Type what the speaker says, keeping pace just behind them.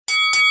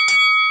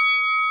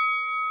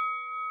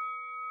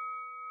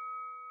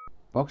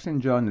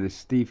Boxing journalist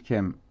Steve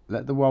Kim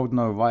let the world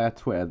know via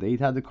Twitter that he'd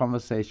had a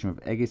conversation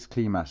with Egis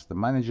Klimas, the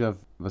manager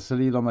of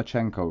Vasiliy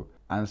Lomachenko,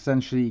 and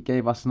essentially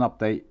gave us an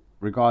update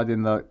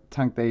regarding the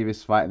Tank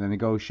Davis fight and the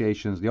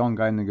negotiations, the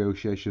ongoing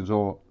negotiations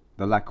or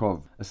the lack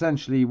of.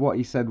 Essentially what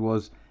he said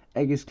was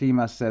Egis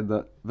Klimas said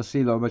that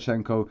Vasiliy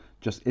Lomachenko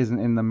just isn't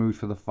in the mood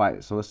for the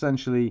fight. So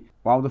essentially,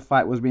 while the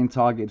fight was being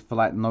targeted for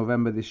like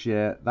November this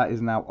year, that is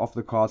now off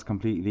the cards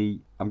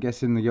completely. I'm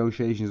guessing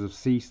negotiations have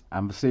ceased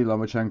and Vasiliy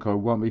Lomachenko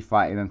won't be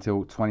fighting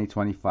until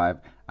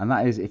 2025. And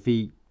that is if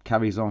he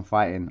carries on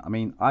fighting. I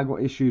mean, I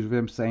got issues with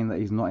him saying that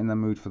he's not in the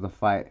mood for the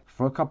fight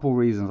for a couple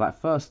reasons.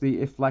 Like,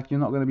 firstly, if like you're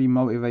not going to be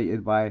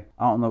motivated by,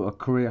 I don't know, a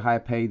career high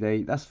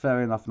payday, that's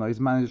fair enough. No, his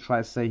manager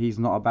tried to say he's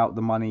not about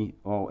the money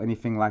or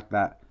anything like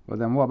that. But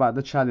then what about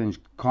the challenge?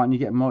 Can't you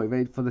get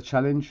motivated for the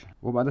challenge?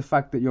 What about the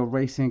fact that you're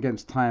racing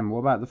against time? What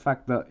about the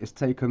fact that it's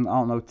taken, I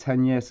don't know,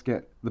 10 years to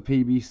get the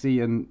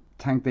PBC and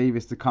Tank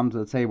Davis to come to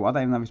the table? I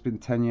don't even know if it's been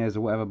 10 years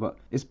or whatever, but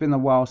it's been a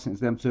while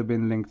since them two have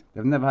been linked.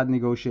 They've never had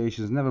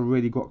negotiations, never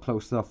really got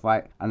close to the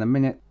fight. And the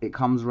minute it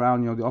comes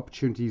around, the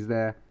opportunity's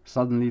there,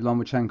 suddenly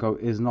Lomachenko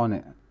isn't on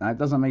it. Now, it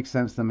doesn't make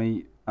sense to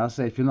me. I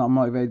say, if you're not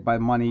motivated by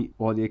money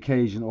or the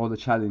occasion or the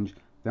challenge,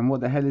 then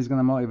what the hell is going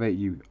to motivate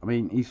you? I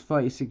mean, he's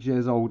 36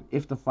 years old.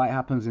 If the fight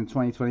happens in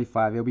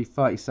 2025, he'll be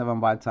 37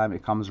 by the time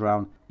it comes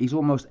around. He's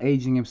almost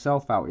aging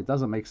himself out. It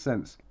doesn't make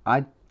sense.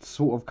 I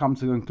sort of come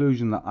to the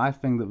conclusion that I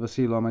think that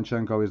Vasiliy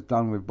Lomachenko is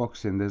done with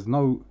boxing. There's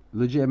no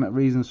legitimate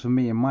reasons for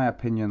me, in my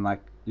opinion.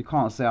 Like, you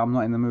can't say I'm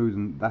not in the mood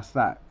and that's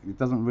that. It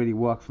doesn't really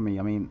work for me.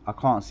 I mean, I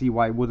can't see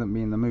why he wouldn't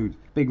be in the mood.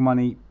 Big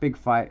money, big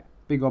fight,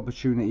 big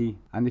opportunity.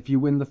 And if you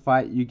win the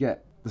fight, you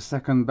get the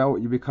second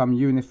belt, you become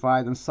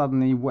unified, and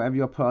suddenly whatever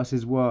your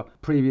purses were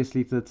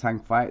previously to the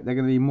Tank fight, they're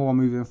going to be more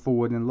moving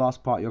forward in the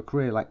last part of your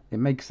career. Like, it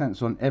makes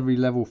sense on every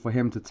level for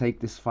him to take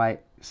this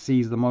fight,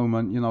 seize the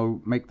moment,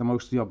 make the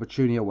most of the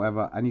opportunity or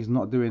whatever, and he's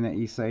not doing it.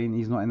 He's saying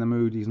he's not in the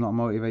mood, he's not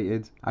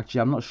motivated.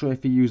 Actually, I'm not sure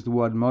if he used the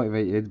word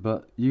motivated,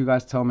 but you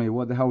guys tell me,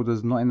 what the hell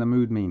does not in the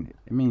mood mean?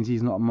 It means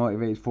he's not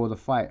motivated for the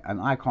fight, and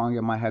I can't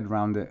get my head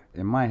around it.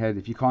 In my head,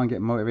 if you can't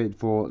get motivated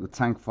for the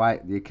Tank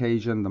fight, the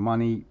occasion, the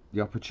money,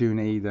 the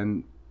opportunity,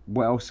 then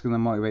what else is going to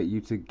motivate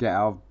you to get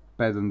out of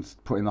bed and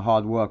put in the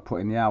hard work, put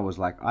in the hours?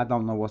 Like, I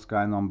don't know what's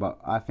going on, but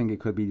I think it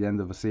could be the end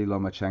of Vasiliy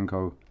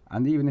Lomachenko.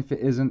 And even if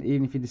it isn't,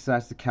 even if he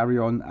decides to carry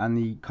on and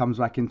he comes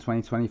back in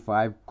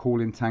 2025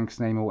 calling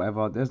Tank's name or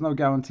whatever, there's no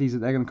guarantees that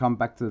they're going to come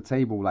back to the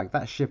table. Like,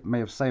 that ship may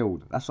have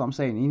sailed. That's what I'm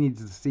saying. He needed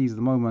to seize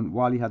the moment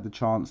while he had the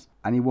chance,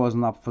 and he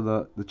wasn't up for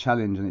the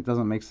challenge, and it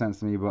doesn't make sense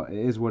to me, but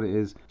it is what it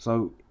is.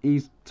 So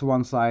he's to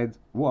one side.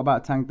 What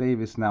about Tank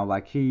Davis now?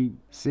 Like, he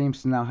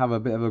seems to now have a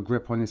bit of a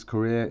grip on his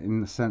career in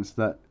the sense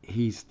that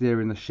he's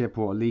steering the ship,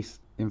 or at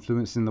least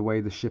influencing the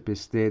way the ship is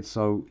steered.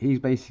 So he's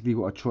basically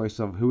got a choice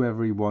of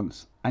whoever he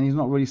wants, and he's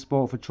not really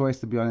spoiled for choice,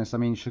 to be honest. I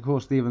mean,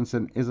 Shakur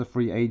Stevenson is a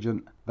free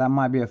agent. That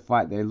might be a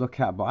fight they look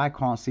at, but I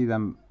can't see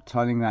them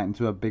turning that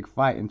into a big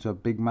fight, into a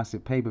big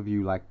massive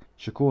pay-per-view. Like,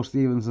 Shakur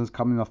Stevenson's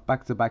coming off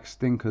back-to-back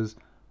stinkers,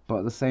 but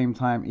at the same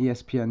time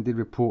ESPN did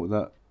report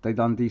that they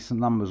done decent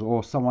numbers,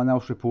 or someone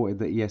else reported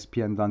that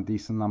ESPN done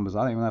decent numbers.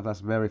 I don't even know if that's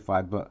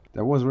verified, but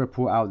there was a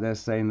report out there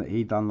saying that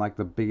he done like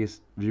the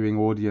biggest viewing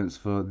audience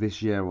for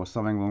this year or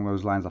something along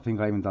those lines. I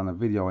think I even done a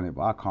video on it,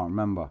 but I can't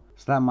remember.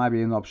 So that might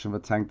be an option for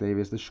Tank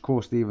Davis. The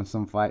Shakur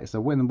Stevenson fight, it's a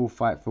winnable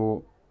fight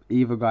for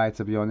either guy,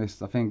 to be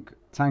honest. I think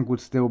Tank would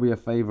still be a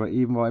favourite,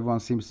 even though everyone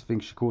seems to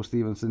think Shakur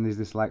Stevenson is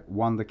this like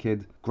wonder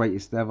kid,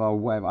 greatest ever or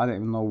whatever. I don't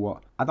even know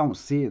what. I don't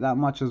see it that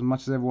much as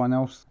everyone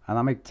else, and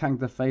I make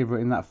Tank the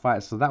favourite in that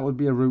fight. So that would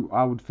be a route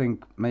I would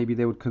think maybe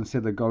they would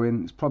consider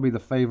going. It's probably the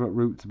favourite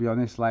route, to be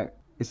honest. Like,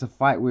 it's a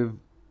fight with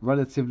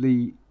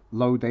relatively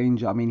low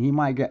danger. I mean, he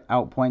might get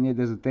outpointed,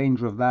 there's a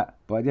danger of that,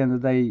 but at the end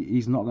of the day,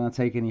 he's not going to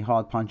take any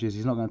hard punches,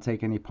 he's not going to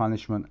take any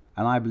punishment,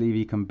 and I believe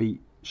he can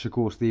beat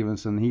Shakur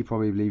Stevenson. He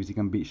probably believes he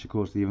can beat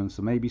Shakur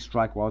Stevenson. Maybe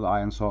strike while the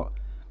iron's hot,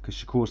 because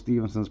Shakur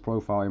Stevenson's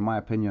profile, in my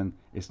opinion,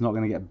 it's not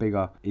going to get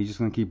bigger. He's just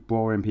going to keep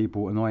boring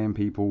people, annoying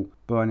people,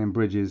 burning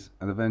bridges,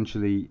 and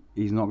eventually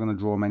he's not going to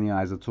draw many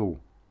eyes at all.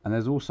 And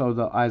there's also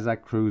the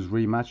Isaac Cruz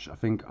rematch. I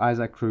think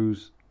Isaac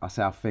Cruz, I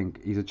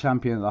think, he's a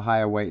champion at the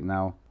higher weight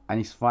now, and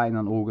he's fighting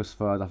on August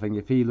 3rd. I think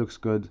if he looks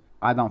good,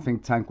 I don't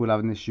think Tank would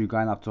have an issue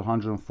going up to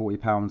 140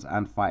 pounds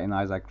and fighting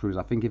Isaac Cruz.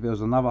 I think if it was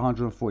another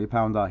 140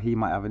 pounder, he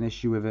might have an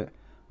issue with it.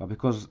 But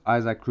because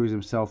Isaac Cruz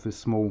himself is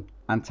small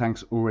and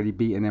Tank's already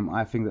beaten him,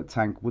 I think that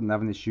Tank wouldn't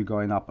have an issue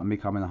going up and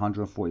becoming a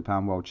 140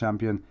 pound world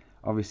champion.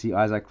 Obviously,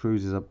 Isaac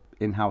Cruz is a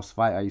in-house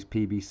fighter, he's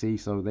PBC,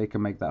 so they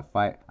can make that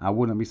fight. I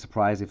wouldn't be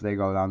surprised if they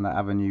go down that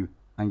avenue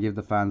and give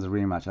the fans a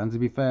rematch. And to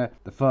be fair,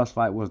 the first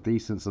fight was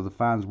decent, so the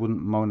fans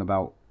wouldn't moan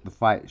about the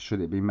fight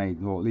should it be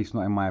made, or at least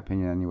not in my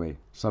opinion anyway.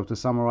 So to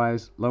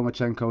summarise,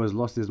 Lomachenko has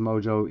lost his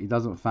mojo. He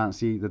doesn't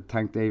fancy the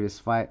Tank Davis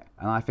fight,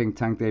 and I think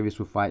Tank Davis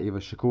will fight either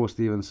Shakur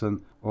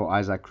Stevenson or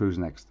Isaac Cruz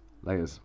next. Laters.